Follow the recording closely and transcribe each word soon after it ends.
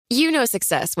You know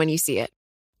success when you see it.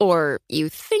 Or you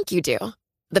think you do.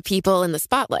 The people in the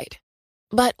spotlight.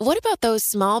 But what about those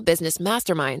small business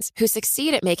masterminds who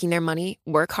succeed at making their money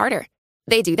work harder?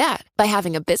 They do that by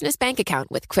having a business bank account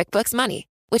with QuickBooks Money,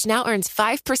 which now earns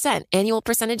 5% annual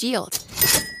percentage yield.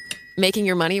 Making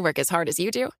your money work as hard as you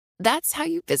do? That's how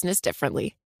you business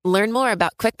differently. Learn more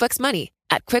about QuickBooks Money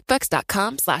at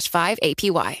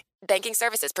quickbooks.com/5APY. Banking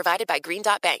services provided by Green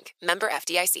Dot Bank. Member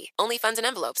FDIC. Only funds and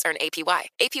envelopes earn APY.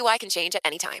 APY can change at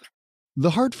any time. The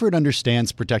Hartford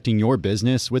understands protecting your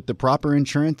business with the proper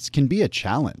insurance can be a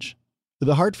challenge.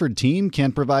 The Hartford team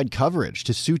can provide coverage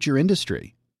to suit your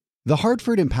industry. The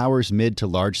Hartford empowers mid to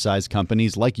large-size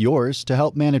companies like yours to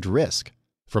help manage risk,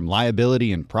 from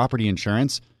liability and property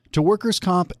insurance to workers'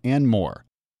 comp and more.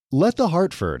 Let The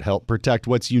Hartford help protect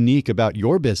what's unique about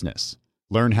your business.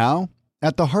 Learn how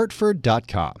at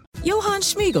thehartford.com. Johann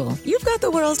Schmiegel, you've got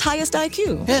the world's highest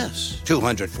IQ. Yes,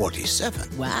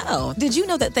 247. Wow. Did you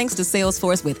know that thanks to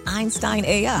Salesforce with Einstein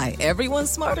AI, everyone's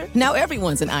smarter? Now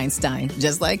everyone's an Einstein,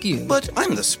 just like you. But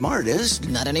I'm the smartest.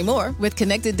 Not anymore. With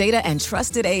connected data and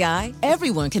trusted AI,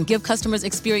 everyone can give customers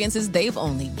experiences they've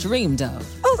only dreamed of.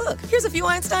 Oh, look, here's a few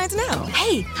Einsteins now.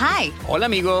 Hey, hi. Hola,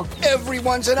 amigo.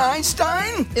 Everyone's an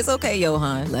Einstein? It's okay,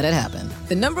 Johann. Let it happen.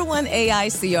 The #1 AI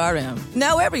CRM.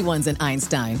 Now everyone's an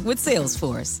Einstein with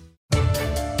Salesforce.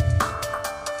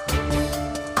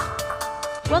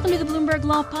 Welcome to the Bloomberg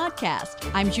Law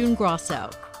Podcast. I'm June Grosso.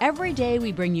 Every day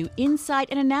we bring you insight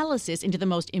and analysis into the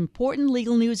most important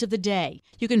legal news of the day.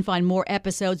 You can find more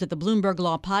episodes of the Bloomberg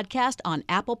Law Podcast on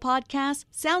Apple Podcasts,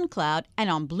 SoundCloud, and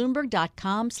on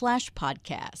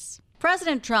Bloomberg.com/podcasts.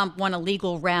 President Trump won a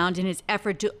legal round in his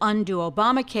effort to undo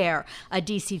Obamacare. A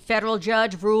D.C. federal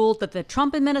judge ruled that the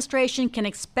Trump administration can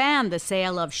expand the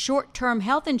sale of short-term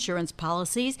health insurance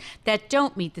policies that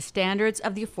don't meet the standards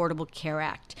of the Affordable Care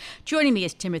Act. Joining me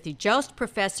is Timothy Jost,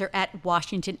 professor at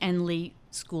Washington and Lee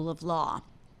School of Law.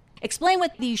 Explain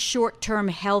what these short-term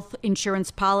health insurance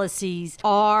policies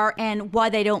are and why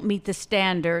they don't meet the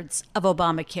standards of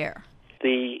Obamacare.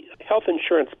 The Health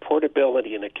Insurance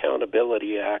Portability and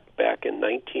Accountability Act back in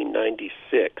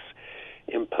 1996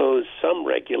 imposed some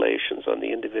regulations on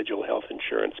the individual health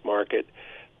insurance market,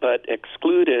 but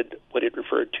excluded what it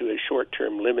referred to as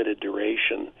short-term limited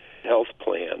duration health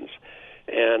plans.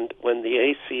 And when the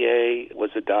ACA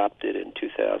was adopted in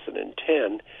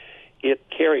 2010, it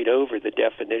carried over the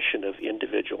definition of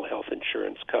individual health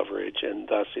insurance coverage and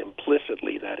thus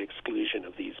implicitly that exclusion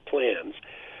of these plans.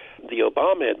 The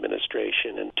Obama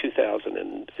administration in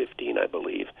 2015, I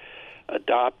believe,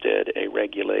 adopted a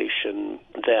regulation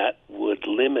that would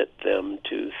limit them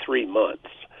to 3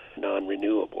 months,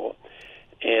 non-renewable.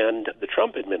 And the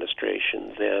Trump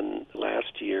administration then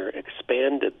last year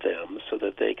expanded them so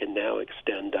that they can now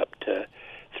extend up to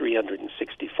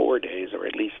 364 days, or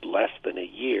at least less than a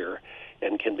year,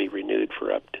 and can be renewed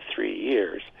for up to 3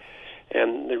 years.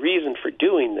 And the reason for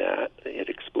doing that, it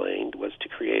explained, was to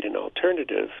create an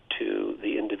alternative to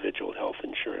the individual health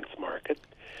insurance market.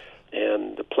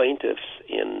 And the plaintiffs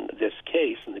in this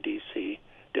case in the D.C.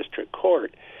 District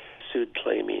Court sued,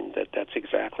 claiming that that's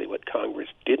exactly what Congress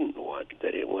didn't want,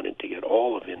 that it wanted to get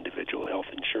all of individual health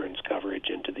insurance coverage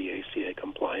into the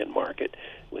ACA-compliant market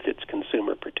with its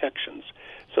consumer protections.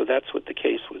 So that's what the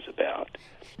case was about.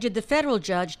 Did the federal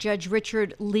judge, Judge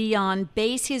Richard Leon,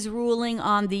 base his ruling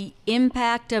on the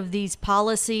impact of these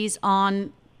policies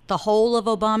on the whole of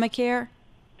Obamacare?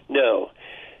 No.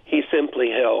 He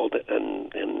simply held,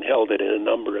 and held it in a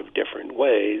number of different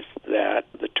ways, that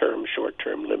the term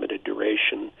short-term limited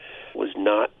duration was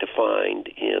not defined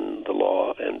in the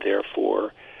law, and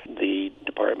therefore the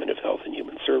Department of Health and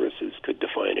Human Services could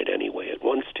define it any way it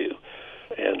wants to.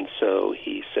 And so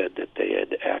he said that they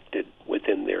had acted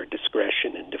within their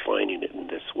discretion in defining it in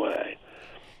this way.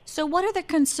 So what are the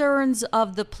concerns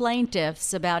of the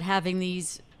plaintiffs about having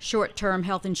these short-term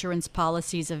health insurance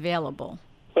policies available?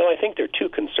 Well, I think there are two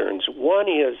concerns. One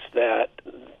is that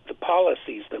the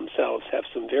policies themselves have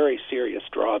some very serious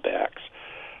drawbacks.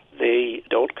 They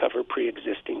don't cover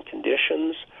pre-existing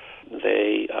conditions.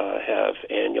 They have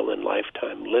annual and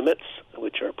lifetime limits,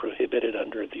 which are prohibited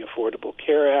under the Affordable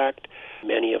Care Act.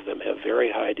 Many of them have very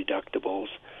high deductibles,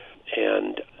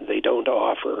 and they don't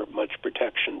offer much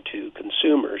protection to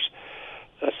consumers.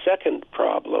 A second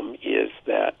problem is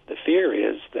that the fear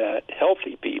is that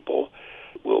healthy people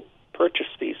will purchase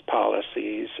these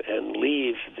policies and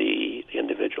leave the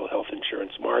individual health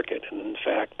insurance market. And in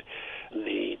fact,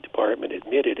 the department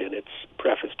admitted in its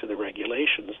preface to the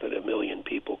regulations that 1 million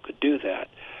people could do that.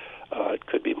 It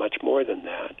could be much more than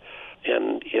that.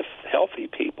 And if healthy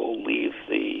people leave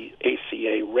the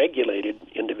ACA-regulated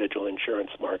individual insurance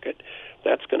market,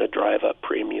 that's going to drive up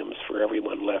premiums for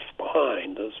everyone left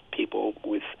behind, those people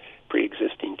with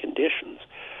pre-existing conditions.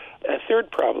 A third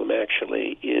problem,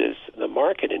 actually, is the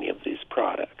marketing of these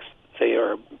products. They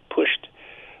are pushed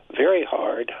very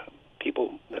hard.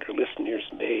 People that are listeners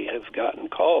may have gotten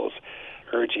calls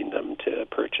urging them to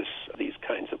purchase these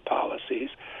kinds of policies.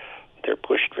 They're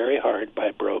pushed very hard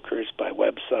by brokers, by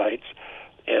websites,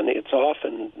 and it's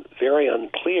often very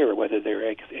unclear whether they're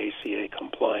ACA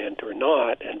compliant or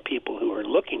not, and people who are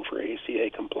looking for ACA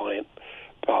compliant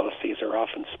policies are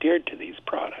often steered to these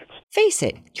products. Face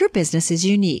it, your business is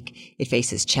unique. It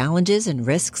faces challenges and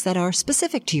risks that are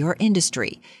specific to your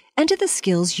industry and to the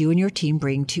skills you and your team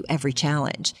bring to every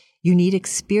challenge. You need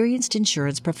experienced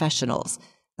insurance professionals.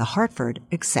 The Hartford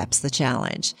accepts the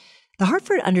challenge. The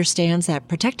Hartford understands that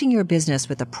protecting your business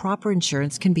with the proper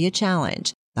insurance can be a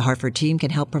challenge. The Hartford team can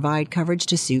help provide coverage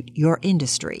to suit your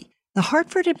industry. The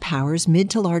Hartford empowers mid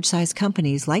to large-size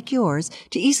companies like yours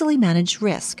to easily manage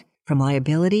risk, from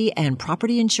liability and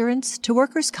property insurance to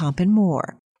workers' comp and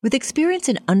more. With experience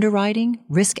in underwriting,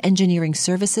 risk engineering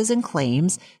services, and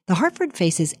claims, the Hartford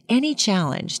faces any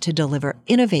challenge to deliver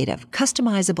innovative,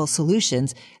 customizable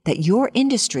solutions that your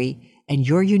industry and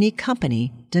your unique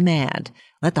company demand.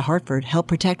 Let the Hartford help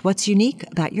protect what's unique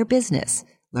about your business.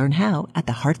 Learn how at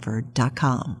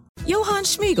thehartford.com. Johann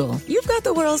Schmiegel, you've got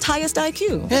the world's highest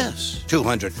IQ. Yes,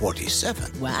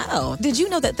 247. Wow. Did you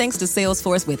know that thanks to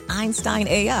Salesforce with Einstein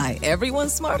AI,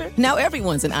 everyone's smarter? Now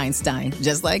everyone's an Einstein,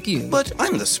 just like you. But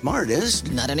I'm the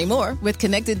smartest. Not anymore. With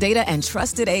connected data and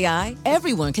trusted AI,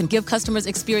 everyone can give customers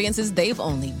experiences they've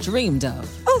only dreamed of.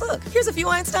 Oh, look, here's a few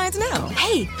Einsteins now.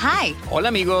 Hey, hi. Hola,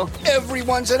 amigo.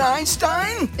 Everyone's an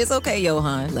Einstein? It's okay,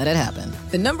 Johann. Let it happen.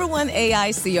 The #1 AI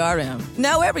CRM.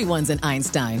 Now everyone's an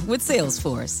Einstein with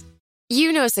Salesforce.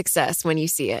 You know success when you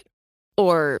see it.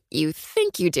 Or you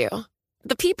think you do.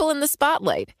 The people in the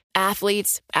spotlight.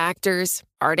 Athletes, actors,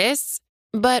 artists.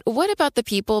 But what about the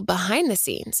people behind the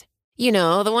scenes? You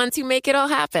know, the ones who make it all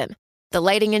happen. The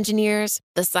lighting engineers,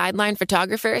 the sideline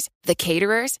photographers, the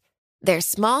caterers. They're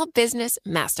small business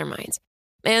masterminds.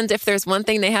 And if there's one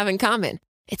thing they have in common,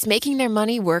 it's making their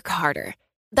money work harder.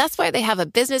 That's why they have a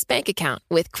business bank account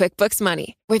with QuickBooks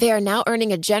Money, where they are now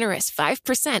earning a generous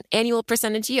 5% annual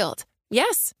percentage yield.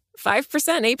 Yes,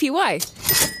 5% APY.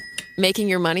 Making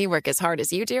your money work as hard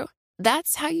as you do?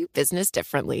 That's how you business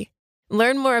differently.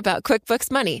 Learn more about QuickBooks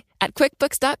Money at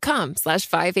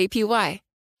quickbooks.com/5APY.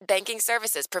 Banking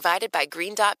services provided by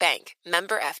Green Dot Bank,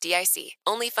 member FDIC.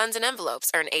 Only funds and envelopes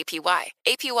earn APY.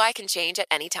 APY can change at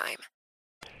any time.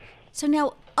 So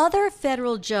now other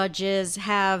federal judges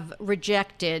have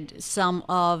rejected some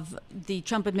of the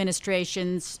Trump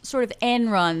administration's sort of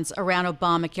end runs around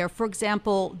Obamacare. For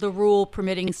example, the rule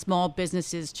permitting small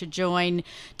businesses to join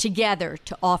together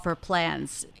to offer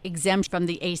plans exempt from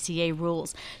the ACA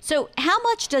rules. So how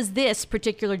much does this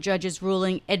particular judge's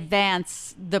ruling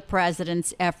advance the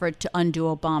president's effort to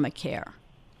undo Obamacare?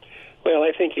 Well,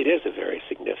 I think it is a very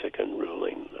significant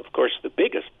ruling. Of course, the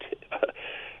biggest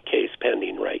case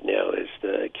pending right now is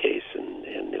the case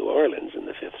in New Orleans in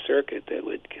the Fifth Circuit that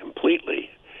would completely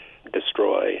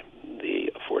destroy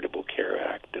the Affordable Care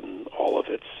Act and all of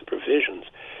its provisions.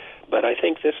 But I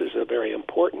think this is a very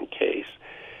important case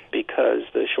because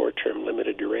the short-term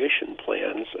limited duration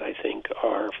plans, I think,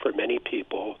 are for many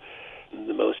people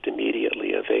the most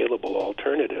immediately available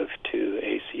alternative to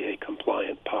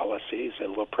ACA-compliant policies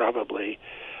and will probably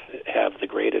have the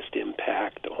greatest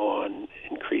impact on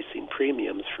increasing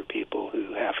premiums for people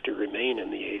who have to remain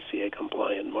in the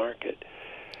ACA-compliant market.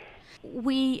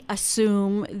 We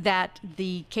assume that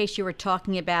the case you were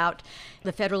talking about,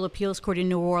 the Federal Appeals Court in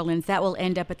New Orleans, that will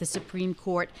end up at the Supreme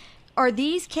Court. Are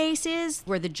these cases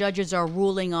where the judges are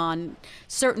ruling on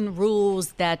certain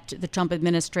rules that the Trump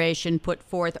administration put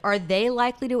forth, are they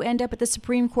likely to end up at the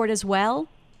Supreme Court as well?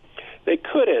 They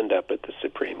could end up at the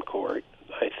Supreme Court.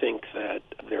 I think that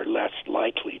they're less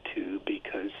likely to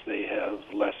because they have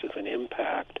less of an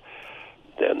impact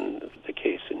than the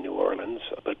case in New Orleans,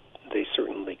 but they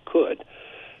certainly could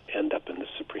end up in the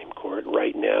Supreme Court.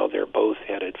 Right now, they're both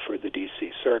headed for the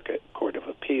D.C. Circuit Court of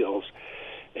Appeals,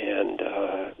 and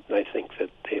I think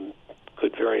that they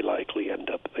could very likely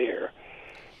end up there.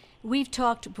 We've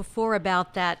talked before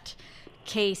about that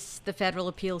case the Federal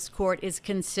Appeals Court is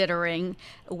considering,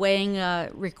 weighing a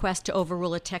request to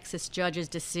overrule a Texas judge's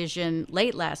decision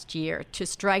late last year to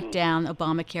strike down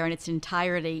Obamacare in its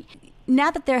entirety.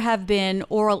 Now that there have been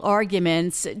oral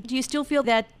arguments, do you still feel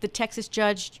that the Texas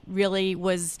judge really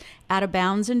was out of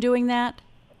bounds in doing that?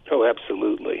 Oh,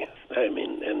 absolutely. I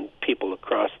mean, and people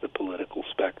across the political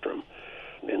spectrum,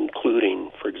 including,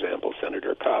 for example,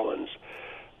 Senator Collins,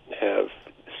 have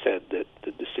said that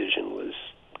the decision was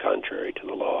contrary to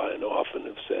the law and often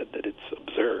have said that it's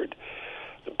absurd.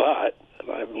 But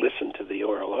I've listened to the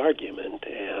oral argument,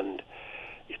 and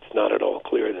it's not at all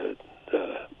clear that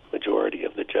the majority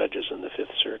of the judges in the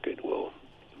Fifth Circuit will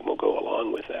go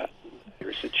along with that.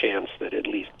 There's a chance that at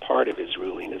least part of his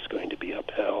ruling is going to be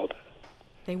upheld.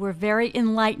 They were very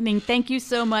enlightening. Thank you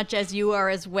so much, as you are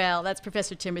as well. That's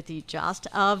Professor Timothy Just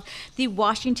of the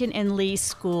Washington and Lee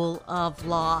School of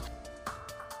Law.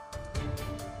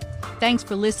 Thanks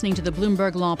for listening to the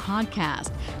Bloomberg Law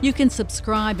Podcast. You can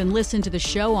subscribe and listen to the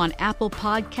show on Apple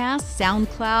Podcasts,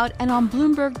 SoundCloud, and on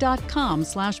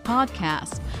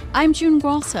Bloomberg.com/podcast. I'm June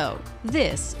Grosso.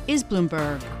 This is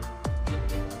Bloomberg.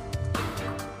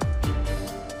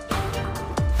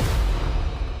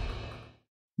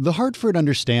 The Hartford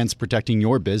understands protecting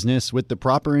your business with the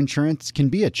proper insurance can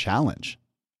be a challenge.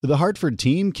 The Hartford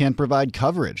team can provide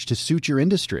coverage to suit your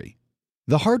industry.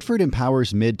 The Hartford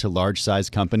empowers mid to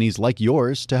large-size companies like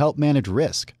yours to help manage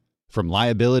risk, from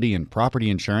liability and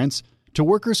property insurance to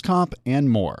workers' comp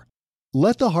and more.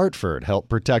 Let The Hartford help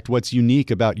protect what's unique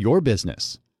about your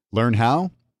business. Learn how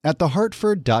at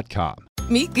thehartford.com.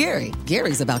 Meet Gary.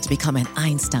 Gary's about to become an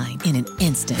Einstein in an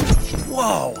instant.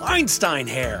 Whoa, Einstein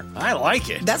hair. I like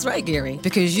it. That's right, Gary,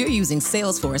 because you're using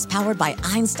Salesforce powered by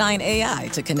Einstein AI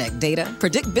to connect data,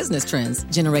 predict business trends,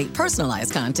 generate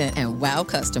personalized content, and wow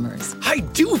customers. I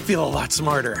do feel a lot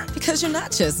smarter. Because you're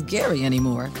not just Gary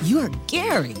anymore. You're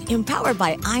Gary, empowered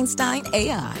by Einstein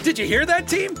AI. Did you hear that,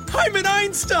 team? I'm an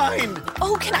Einstein.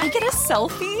 Oh, can I get a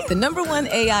selfie? The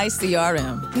 #1 AI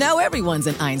CRM. Now everyone's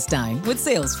an Einstein with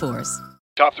Salesforce.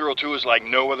 Top Thrill 2 is like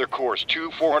no other course.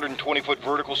 2 420-foot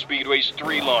vertical speedways,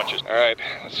 3 launches. All right,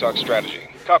 let's talk strategy.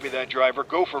 Copy that, driver.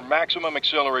 Go for maximum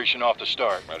acceleration off the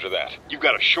start. Roger that. You've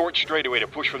got a short straightaway to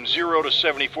push from 0 to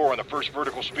 74 on the first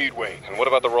vertical speedway. And what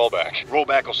about the rollback?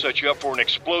 Rollback will set you up for an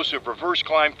explosive reverse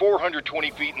climb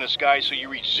 420 feet in the sky so you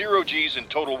reach 0 Gs in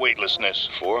total weightlessness.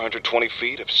 420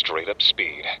 feet of straight-up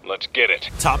speed. Let's get it.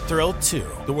 Top Thrill 2,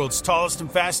 the world's tallest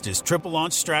and fastest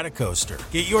triple-launch strata coaster.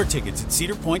 Get your tickets at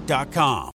cedarpoint.com.